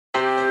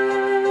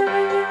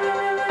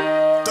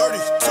32.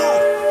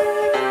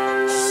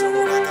 So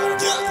what I got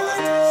in my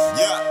pocket.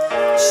 Yeah.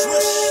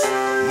 Swish.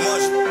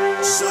 Munny.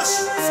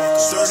 Swish.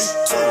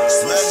 32.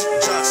 Magic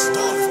Jonson.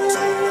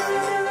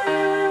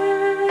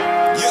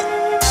 Yeah.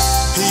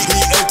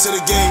 He entered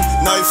the game.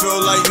 Now he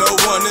feel like no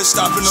one is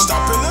stopping him.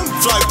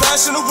 Fly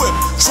past in the whip.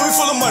 Tree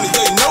full of money.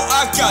 They know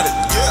I got it.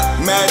 Yeah.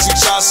 Magic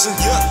Jonson.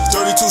 Yeah.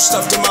 32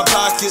 stuffed in my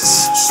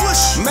pockets.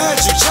 Swish.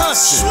 Magic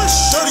Jonson.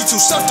 Swish. 32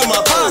 stuffed in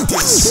my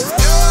pockets.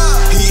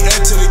 Yeah. He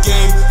entered the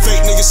game.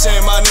 Fake niggas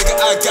saying, my nigga,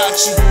 I got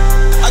you.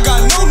 I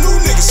got no new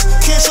niggas.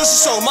 Can't trust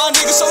you, so my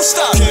niggas, so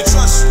stop. Can't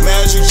trust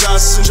Magic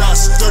Jonson.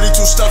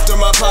 32 stuffed in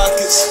my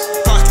pockets.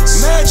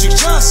 Magic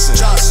Jonson.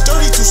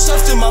 32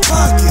 stuffed in my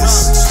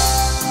pockets.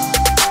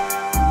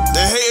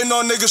 They hating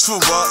on niggas for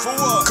what?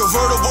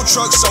 Convertible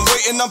trucks, I'm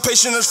waiting, I'm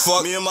patient as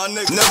fuck. Me and my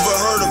nigga never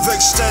heard of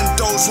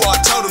extendos, while I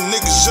tell them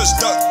niggas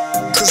just duck.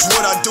 Cause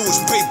what I do is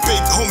pay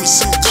big homies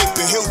some vape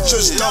and he'll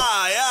just duck.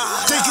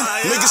 Thinking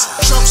niggas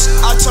chumps,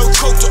 I tell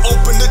Coke to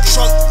open the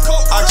trunk.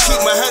 I keep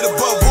my head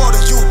above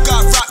water, you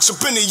got rocks up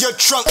into your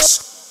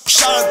trunks.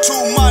 Shout out to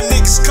my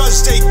niggas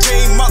cause they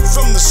came up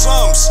from the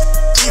slums.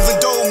 Even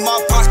though my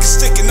pocket's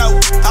sticking out,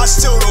 I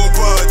still don't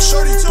budge.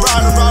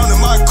 Riding around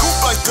in my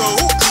coupe like a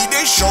hoopie,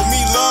 they show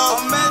me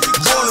love.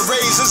 Born and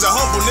raised as a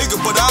humble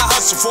nigga, but I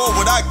hustle for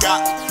what I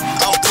got.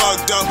 I'm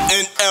plugged up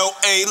in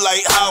LA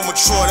like how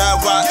mature that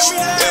watch.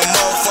 And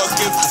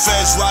motherfucker, if the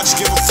feds watch,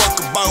 give a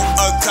fuck about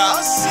a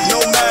cop.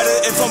 No matter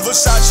if I'm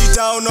Versace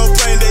down or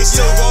plane, they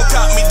still gon'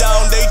 cop me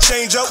down. They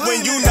change up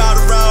when you not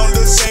around.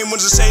 The same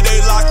ones that say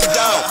they lock you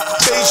down.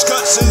 Beige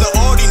cuts in the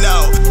Audi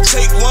now.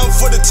 Take one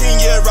for the team,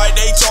 yeah right,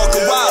 they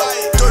talking wild.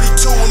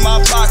 32 in my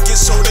pocket,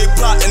 so they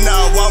plotting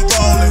now. I'm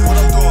ballin'. What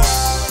I'm doing?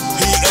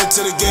 He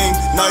entered the game,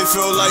 now he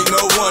feel like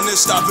no one is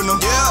stopping him.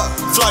 Yeah.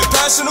 Fly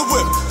past in the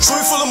whip, tree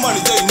full of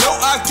money, they know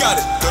I got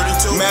it.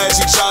 32.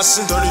 Magic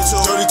Jonson.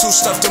 32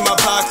 stuffed in my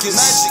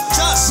pockets.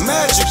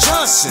 Magic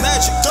Jonson.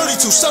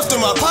 32 stuffed in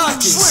my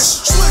pockets.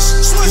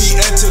 He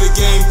entered the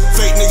game,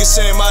 fake niggas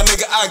saying, my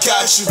nigga, I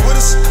got you.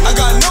 I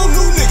got no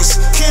new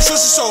niggas, can't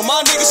trust you, so my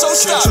niggas, so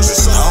stop it.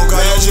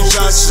 Magic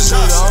Jonson.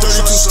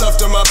 32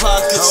 stuffed in my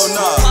pockets.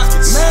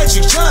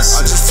 Magic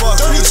Jonson.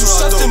 32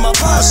 stuffed in my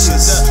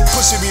pockets.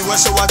 Pussy be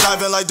wet, so I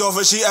dive in like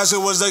dolphin. She asked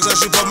it was next, and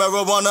she put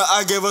marijuana.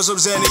 I gave her some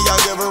Zanny, I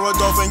gave her a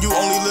dolphin. You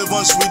only live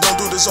once, we don't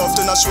do this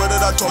often. I swear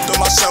that I talk to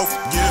myself.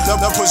 Yeah. That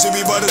pussy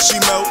be butter, she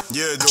melt.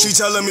 Yeah, she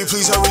telling me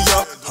please hurry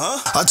up.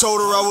 I told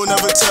her I will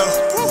never tell.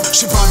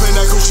 She popping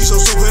that coochie so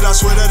stupid, I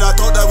swear that I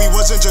thought that we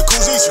wasn't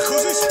jacuzzis.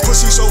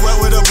 Pussy so wet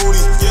with a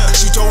booty. Yeah.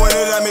 She throwing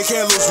it at me,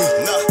 can't lose me.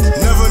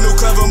 Never knew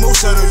clever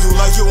moves out of you,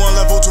 like you on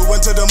level 2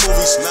 into the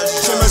movies.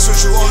 Can't mess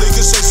with you, only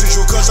can sex with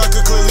you, cause I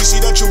could clearly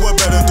see that you were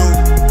better dude.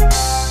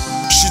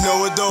 She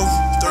know it though.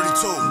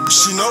 32.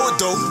 She know it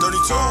though. 32.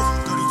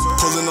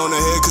 Pulling on her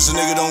head cause the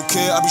nigga don't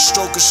care. I be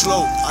stroking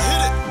slow. I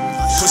hit it.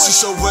 Pussy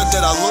so wet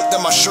that I looked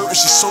at my shirt and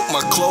she soaked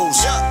my clothes.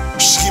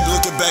 She keep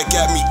looking back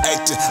at me,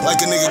 acting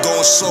like a nigga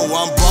going slow.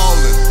 I'm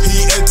ballin'.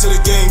 He entered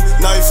the game,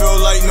 now he feel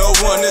like no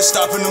one is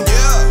stopping him.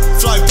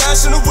 Fly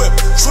past in the whip,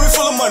 tree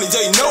full of money,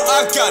 they know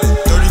I got it.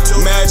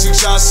 32. Magic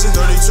Jonson.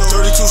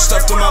 32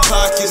 stuffed in my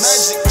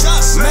pockets.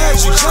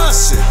 Magic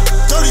Jonson.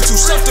 32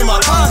 stuffed in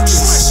my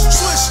pockets.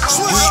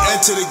 He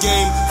entered the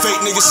game, fake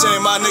niggas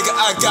saying, my nigga,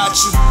 I got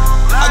you.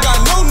 I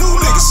got no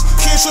new niggas,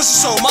 can't trust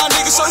you, so my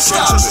niggas, so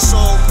stop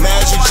it.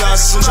 Magic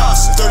Jonson.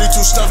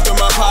 32 stuffed in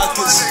my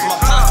pockets.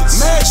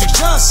 Magic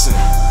Jonson.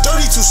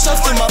 32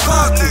 stuffed in my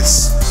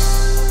pockets.